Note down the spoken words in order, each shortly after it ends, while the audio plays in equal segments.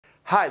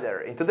Hi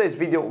there, in today's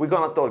video we're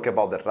gonna talk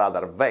about the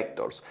radar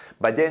vectors.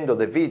 By the end of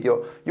the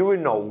video you will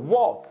know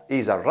what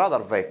is a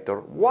radar vector,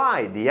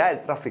 why the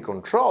air traffic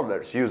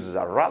controllers use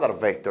a radar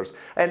vectors,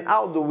 and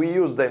how do we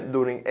use them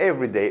during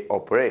everyday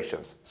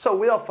operations. So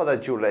without further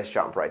ado, let's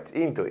jump right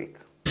into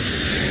it.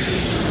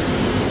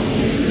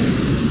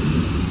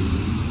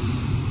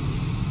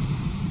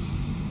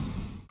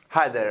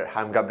 Hi there,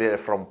 I'm Gabriele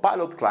from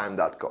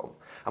PILOTCLIMB.com.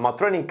 I'm a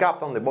training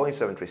captain on the Boeing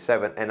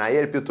 737 and I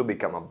help you to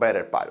become a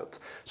better pilot.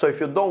 So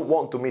if you don't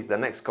want to miss the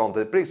next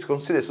content, please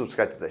consider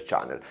subscribing to the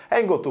channel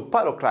and go to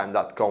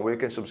PILOTCLIMB.com where you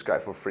can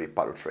subscribe for free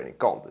pilot training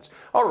content.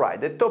 Alright,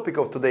 the topic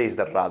of today is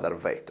the radar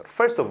vector.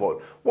 First of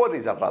all, what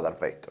is a radar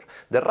vector?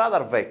 The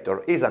radar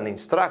vector is an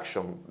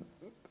instruction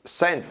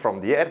sent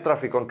from the air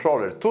traffic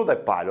controller to the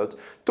pilot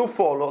to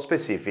follow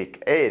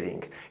specific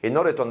heading. In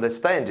order to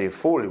understand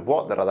fully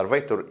what the radar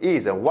vector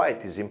is and why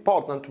it is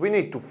important, we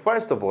need to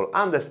first of all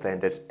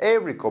understand that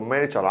every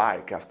commercial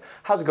aircraft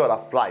has got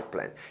a flight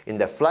plan. In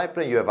the flight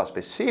plan you have a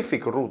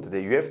specific route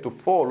that you have to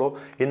follow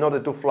in order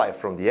to fly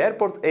from the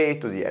airport A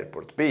to the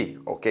airport B,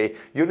 okay?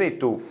 You need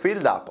to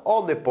fill up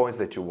all the points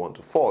that you want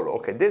to follow,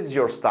 okay? This is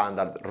your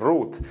standard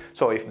route.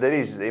 So if there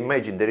is,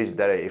 imagine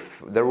if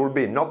there will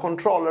be no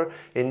controller,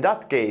 in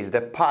that case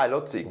the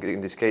pilot, in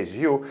this case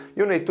you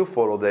need to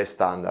follow the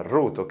standard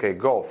route, okay?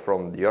 Go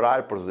from your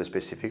airport to the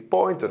specific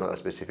point, to another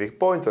specific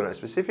point, to another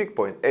specific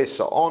point, and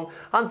so on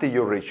until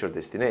you reach your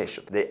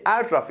destination. The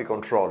air traffic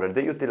controller,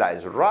 they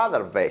utilize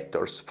radar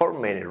vectors for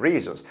many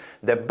reasons.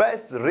 The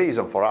best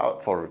reason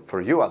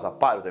for you as a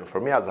pilot and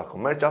for me as a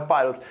commercial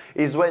pilot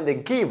is when they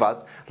give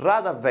us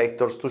radar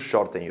vectors to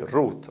shorten your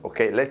route,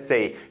 okay? Let's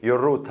say your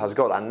route has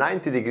got a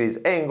 90 degrees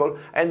angle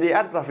and the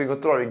air traffic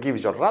controller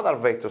gives you radar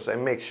vectors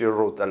and makes your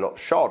route a lot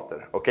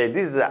shorter, okay?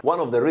 This is one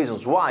of the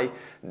reasons why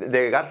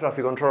the air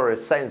traffic controller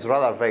sends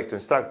radar vector to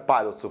instruct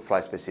pilots to fly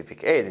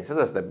specific headings, so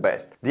that's the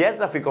best. The air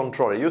traffic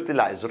controller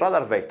utilizes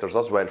radar vectors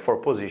as well for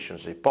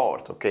positions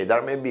report, okay?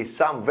 There may be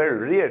some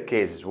very rare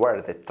cases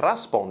where the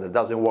transponder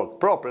doesn't work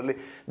properly,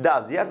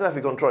 thus the air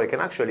traffic controller can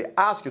actually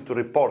ask you to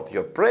report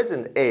your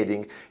present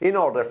heading in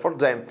order for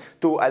them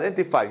to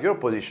identify your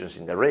positions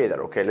in the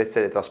radar, okay? Let's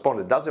say the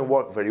transponder doesn't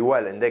work very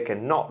well and they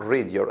cannot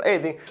read your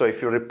heading, so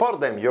if you report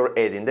them your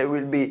heading, they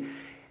will be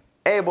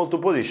able to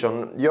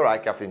position your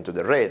aircraft into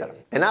the radar.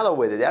 Another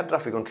way that the air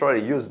traffic controller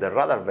uses the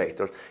radar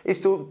vectors is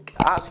to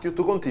ask you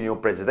to continue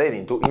present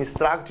heading, to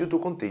instruct you to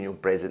continue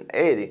present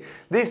heading.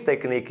 This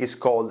technique is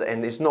called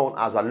and is known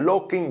as a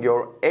locking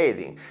your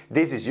heading.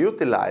 This is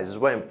utilized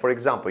when, for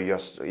example,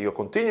 you're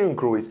continuing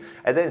cruise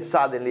and then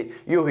suddenly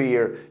you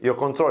hear your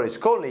controller is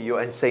calling you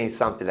and saying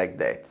something like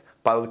that.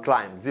 Pilot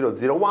climb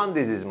 001,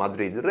 this is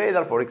Madrid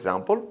radar, for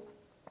example.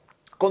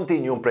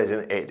 Continue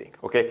present heading,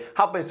 okay?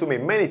 Happens to me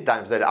many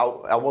times that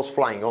I was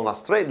flying on a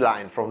straight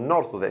line from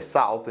north to the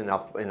south in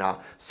a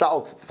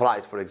south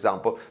flight, for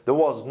example. There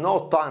was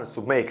no time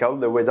to make all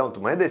the way down to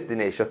my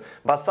destination,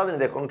 but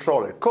suddenly the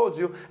controller calls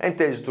you and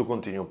tells you to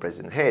continue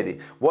present heading.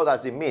 What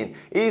does it mean?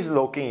 It is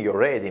locking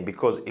your heading,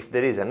 because if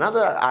there is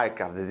another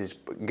aircraft that is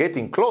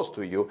getting close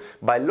to you,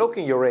 by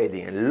locking your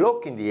heading and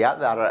locking the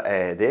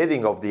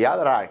heading of the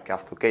other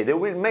aircraft, okay, they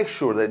will make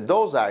sure that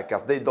those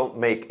aircraft, they don't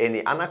make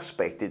any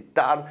unexpected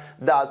turn,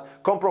 does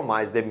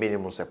compromise the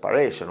minimum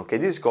separation, okay?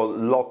 This is called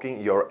locking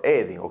your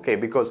heading, okay?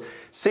 Because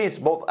since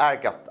both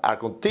aircraft are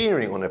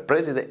continuing on a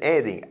present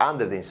heading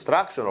under the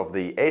instruction of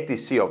the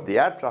ATC of the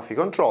air traffic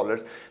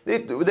controllers, they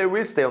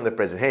will stay on the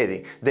present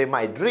heading. They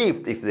might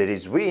drift if there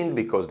is wind,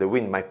 because the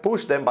wind might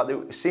push them,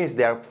 but since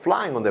they are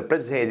flying on the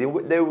present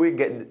heading, they will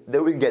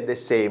get the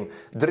same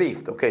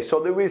drift, okay?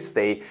 So they will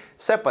stay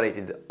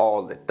separated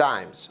all the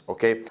times,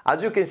 okay?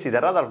 As you can see,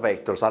 the radar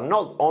vectors are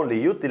not only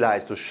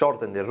utilized to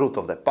shorten the route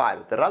of the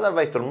pilot. The radar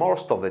vectors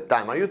most of the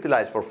time are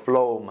utilized for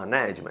flow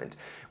management.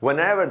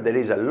 Whenever there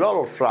is a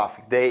lot of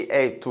traffic, they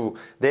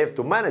have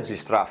to manage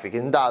this traffic,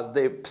 and thus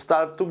they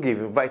start to give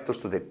vectors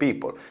to the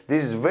people.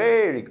 This is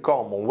very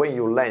common when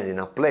you land in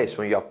a place,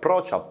 when you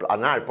approach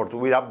an airport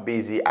with a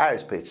busy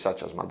airspace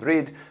such as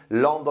Madrid,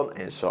 London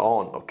and so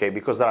on, okay?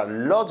 Because there are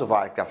lots of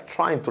aircraft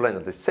trying to land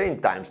at the same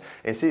time,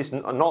 and since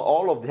not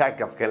all of the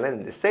aircraft can land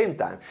at the same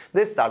time,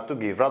 they start to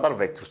give radar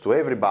vectors to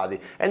everybody,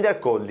 and they're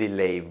called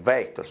delay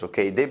vectors,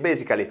 okay? They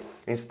basically,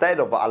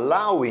 instead of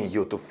allowing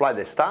you to fly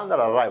the standard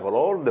arrival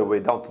all the way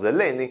down to the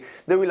landing,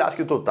 they will ask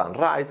you to turn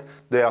right,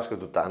 they ask you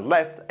to turn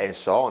left, and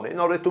so on, in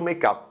order to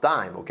make up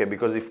time, okay?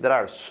 Because if there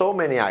are too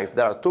many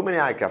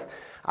aircraft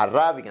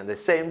arriving at the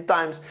same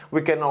times,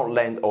 we cannot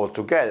land all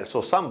together,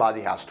 so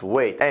somebody has to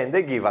wait, and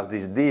they give us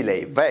these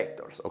delay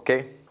vectors,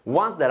 okay?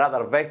 Once the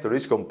radar vector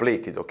is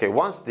completed, okay,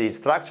 once the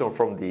instruction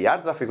from the air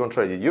traffic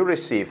controller that you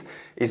received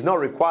is not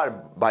required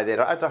by the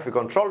air traffic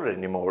controller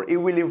anymore, it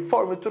will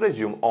inform you to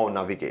resume on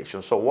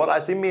navigation. So what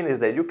does it mean is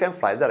that you can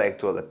fly direct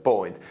to the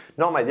point.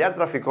 Normally the air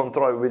traffic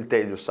controller will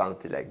tell you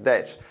something like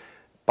that.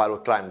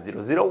 Pilot climb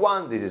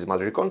 001, this is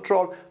Madrid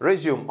control,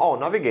 resume on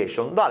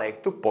navigation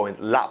direct to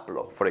point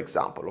Laplo, for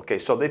example, okay?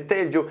 So they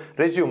tell you,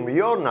 resume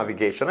your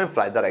navigation and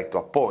fly direct to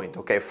a point,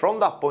 okay? From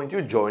that point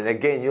you join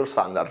again your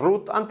standard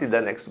route until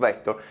the next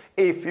vector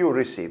if you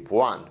receive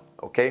one.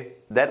 okay?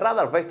 The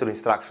radar vector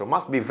instruction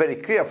must be very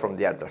clear from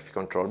the air traffic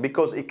control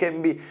because it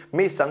can be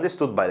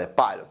misunderstood by the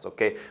pilots,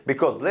 okay?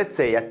 Because let's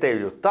say I tell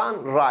you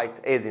turn right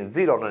heading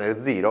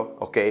 090,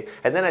 okay?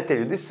 And then I tell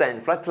you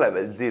descend flight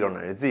level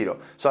 090.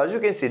 So as you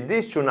can see,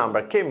 these two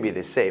numbers can be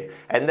the same,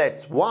 and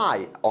that's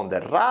why on the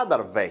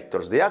radar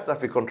vectors the air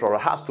traffic controller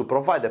has to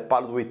provide the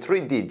pilot with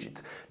 3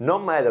 digits, no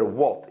matter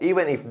what,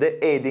 even if the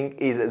heading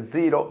is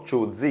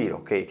 020,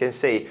 okay? You can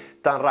say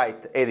turn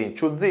right heading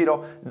 20,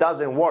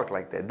 doesn't work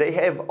like that. They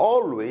have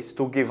always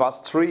to give us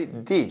 3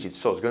 digits,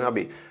 so it's gonna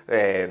be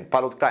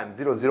pilot climb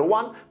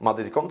 001,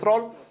 Madrid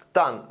control,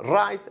 turn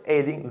right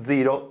heading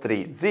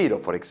 030,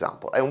 for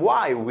example. And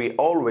why we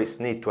always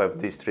need to have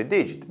these 3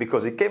 digits?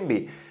 Because it can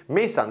be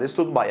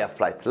misunderstood by a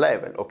flight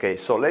level, okay?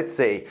 So let's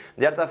say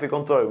the air traffic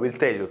controller will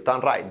tell you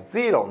turn right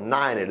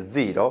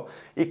 090,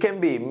 it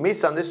can be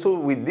misunderstood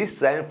with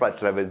descend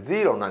flight level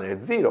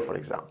 090, for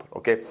example,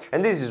 okay?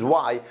 And this is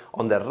why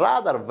on the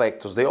radar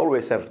vectors they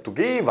always have to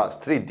give us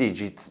 3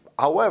 digits.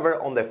 However,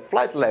 on the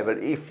flight level,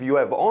 if you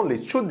have only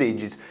 2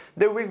 digits,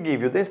 they will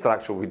give you the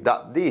instruction with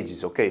that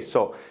digits, okay?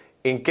 So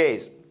in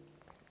case,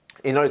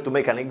 in order to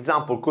make an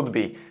example, could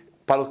be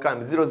pilot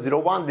climb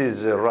 001,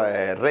 this is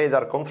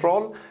radar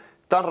control,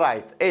 turn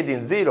right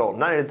heading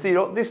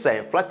 090,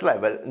 descend flight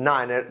level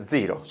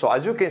 90. So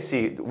as you can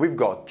see, we've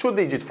got 2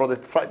 digits for the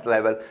flight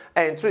level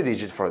and 3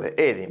 digits for the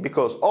heading,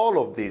 because all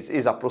of this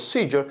is a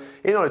procedure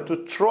in order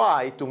to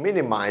try to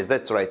minimize the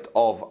threat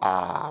of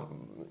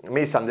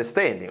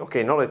misunderstanding,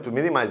 okay, in order to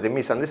minimize the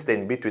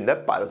misunderstanding between the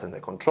pilots and the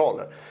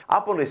controller.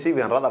 Upon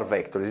receiving a radar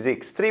vector, it is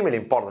extremely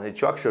important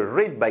that you actually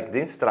read back the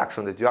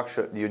instruction that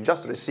you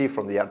just received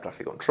from the air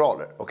traffic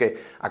controller, okay?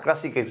 A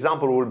classic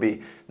example will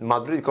be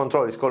Madrid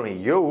controller is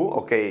calling you,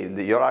 okay,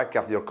 your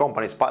aircraft, your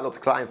company's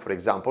pilot climb, for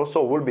example,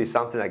 so it will be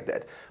something like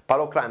that.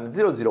 Pilot climb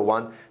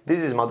 001,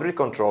 this is Madrid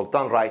control,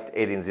 turn right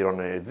heading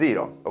 090,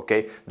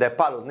 okay? The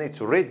pilot needs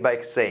to read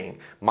back saying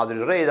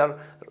Madrid radar,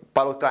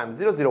 pilot climb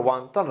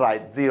 001, turn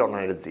right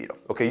 090.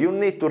 Okay, you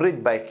need to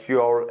read back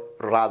your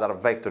radar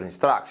vector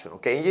instruction,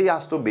 okay? And it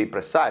has to be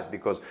precise,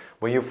 because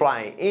when you're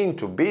flying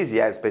into busy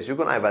airspace, you're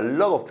gonna have a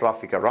lot of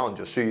traffic around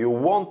you, so you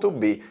want to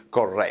be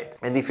correct.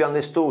 And if you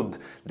understood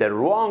the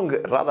wrong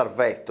radar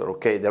vector,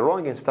 okay, the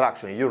wrong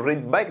instruction, you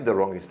read back the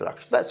wrong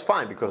instruction, that's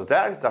fine, because the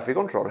air traffic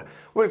controller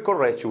will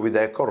correct you with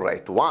the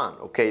correct one,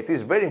 okay? It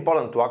is very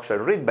important to actually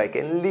read back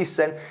and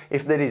listen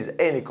if there is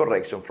any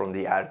correction from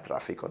the air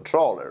traffic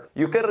controller.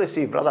 You can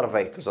receive radar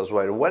vectors as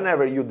well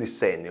whenever you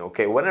descend,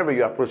 okay? Whenever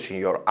you're approaching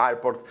your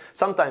airport,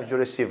 sometimes you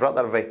receive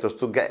radar vectors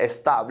to get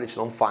established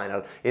on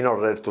final in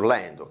order to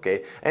land,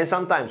 okay? And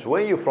sometimes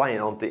when you're flying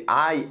on the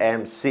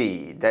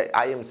IMC, the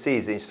IMC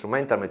is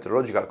instrumental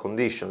meteorological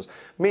conditions,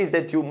 means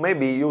that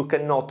maybe you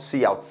cannot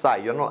see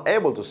outside, you're not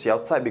able to see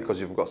outside because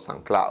you've got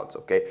some clouds,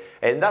 okay?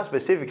 And that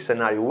specific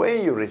scenario,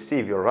 when you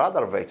receive your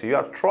radar vector, you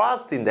are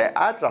trusting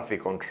the air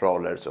traffic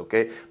controllers,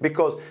 okay?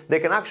 Because they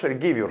can actually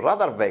give you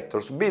radar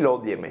vectors below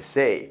the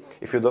MSA.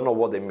 If you don't know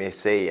what the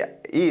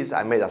MSA is,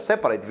 I made a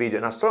separate video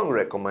and I strongly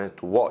recommend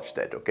to watch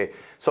that, okay?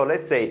 So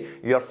let's say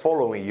you are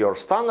following your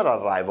standard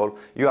arrival,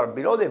 you are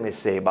below the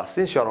MSA, but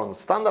since you are on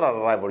standard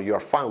arrival, you are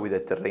fine with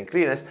the terrain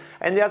clearness,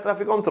 and the air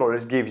traffic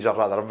controllers give you a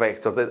radar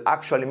vector that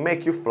actually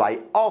make you fly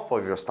off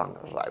of your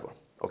standard arrival,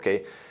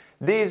 okay?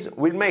 This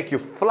will make you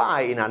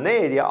fly in an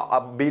area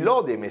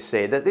below the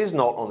MSA that is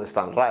not on the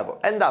standard arrival,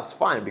 and that's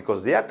fine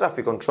because the air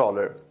traffic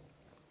controller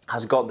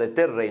has got the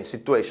terrain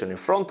situation in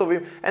front of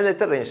him and the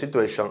terrain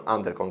situation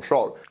under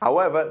control.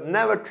 However,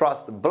 never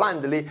trust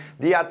blindly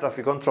the air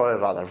traffic controller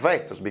radar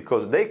vectors,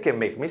 because they can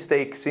make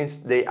mistakes since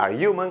they are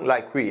human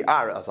like we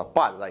are as a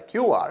pilot, like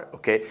you are,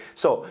 okay?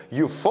 So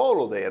you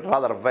follow the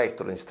radar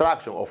vector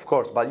instruction, of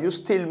course, but you're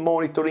still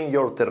monitoring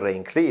your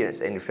terrain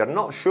clearance, and if you're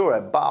not sure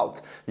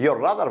about your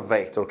radar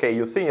vector, okay,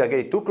 you think you're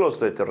getting too close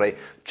to the terrain,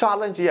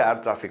 challenge the air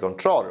traffic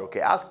controller, okay?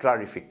 Ask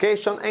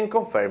clarification and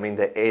confirming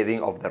the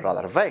heading of the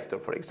radar vector,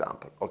 for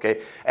example, okay?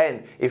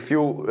 And if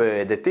you,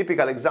 the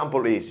typical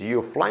example is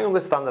you fly on the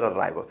standard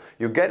arrival,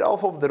 you get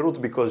off of the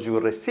route because you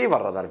receive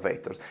a radar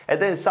vectors,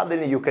 and then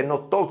suddenly you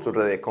cannot talk to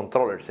the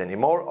controllers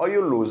anymore, or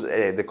you lose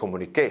the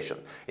communication.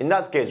 In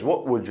that case,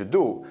 what would you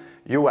do?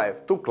 You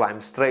have to climb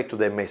straight to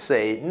the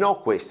MSA, no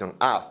question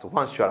asked.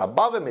 Once you are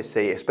above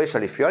MSA,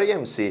 especially if you are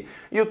EMC,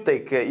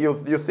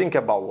 you think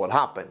about what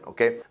happened,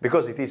 okay?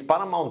 Because it is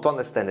paramount to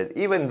understand that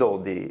even though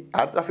the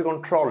air traffic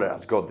controller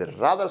has got the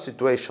radar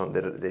situation,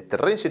 the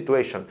terrain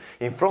situation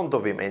in front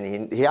of him,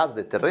 and he has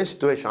the terrain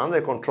situation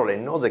under control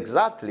and knows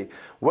exactly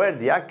where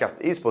the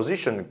aircraft is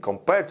positioned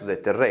compared to the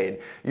terrain,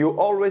 you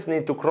always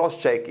need to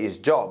cross-check his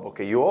job,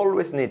 okay? You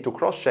always need to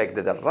cross-check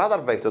that the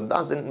radar vector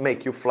doesn't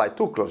make you fly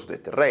too close to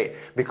the terrain,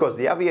 because the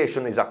the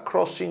aviation is a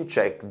crossing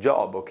check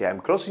job, okay? I'm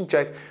crossing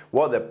check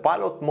what the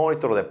pilot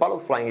monitor or the pilot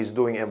flying is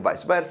doing and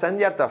vice versa, and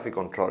the air traffic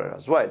controller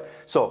as well.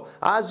 So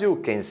as you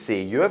can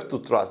see, you have to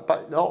trust,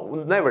 but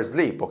no, never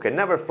sleep, okay?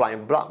 Never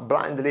flying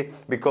blindly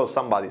because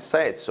somebody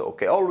said so,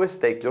 okay? Always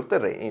take your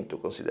terrain into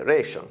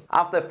consideration.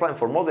 After flying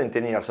for more than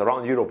 10 years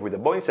around Europe with the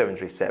Boeing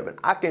 737,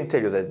 I can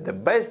tell you that the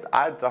best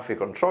air traffic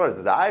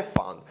controllers that I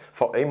found,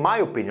 in my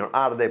opinion,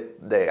 are the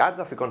air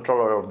traffic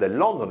controller of the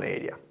London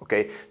area,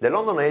 okay? The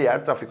London area air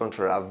traffic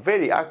controller are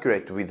very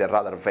accurate with the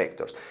radar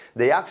vectors.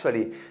 They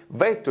actually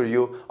vector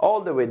you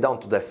all the way down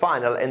to the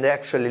final, and they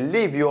actually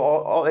leave you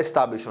all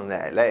established on the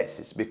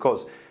LSs,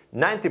 because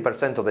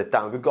 90% of the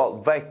time we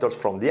got vectors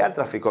from the air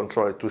traffic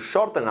controller to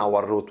shorten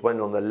our route when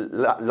on the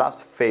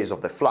last phase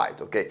of the flight,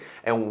 okay?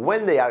 And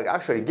when they are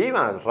actually giving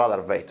us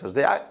radar vectors,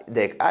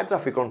 the air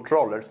traffic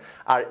controllers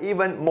are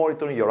even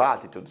monitoring your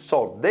altitude.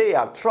 So they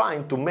are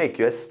trying to make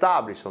you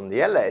establish on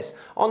the LS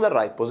on the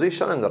right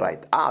position and the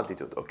right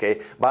altitude,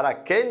 okay? But I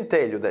can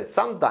tell you that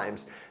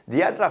sometimes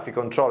the air traffic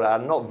controller are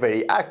not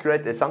very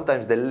accurate, and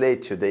sometimes they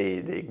let you,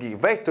 they give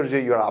vectors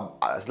you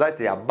are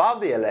slightly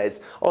above the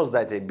LS or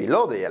slightly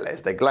below the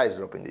LS, the glide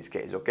slope in this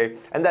case, okay?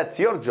 And that's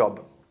your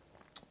job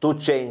to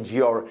change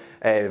your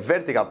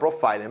vertical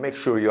profile and make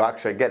sure you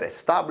actually get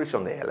established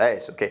on the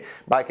LS, okay?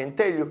 But I can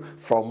tell you,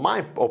 from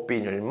my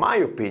opinion, in my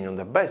opinion,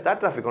 the best air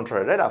traffic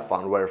controller that I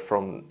found were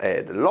from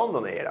the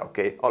London area,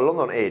 okay? Or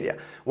London area.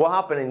 What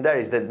happened in there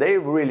is that they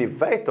really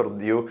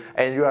vectored you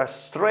and you are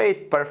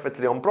straight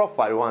perfectly on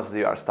profile once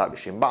you are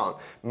established inbound.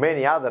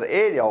 Many other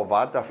areas of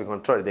air traffic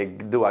controller, they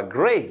do a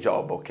great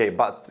job, okay?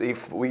 But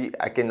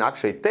I can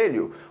actually tell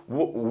you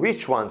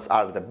which ones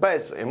are the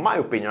best, in my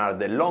opinion, are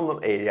the London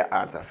area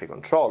air traffic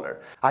controller.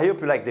 I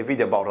hope you liked the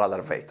video about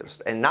radar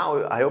vectors, and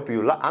now I hope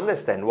you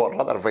understand what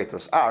radar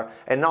vectors are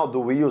and how do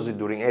we use it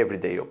during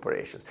everyday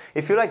operations.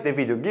 If you like the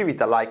video, give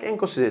it a like and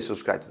consider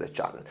subscribe to the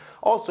channel.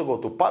 Also go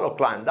to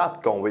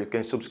PILOTCLIMB.com where you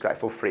can subscribe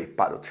for free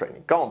pilot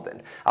training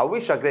content. I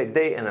wish you a great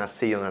day and I'll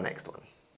see you on the next one.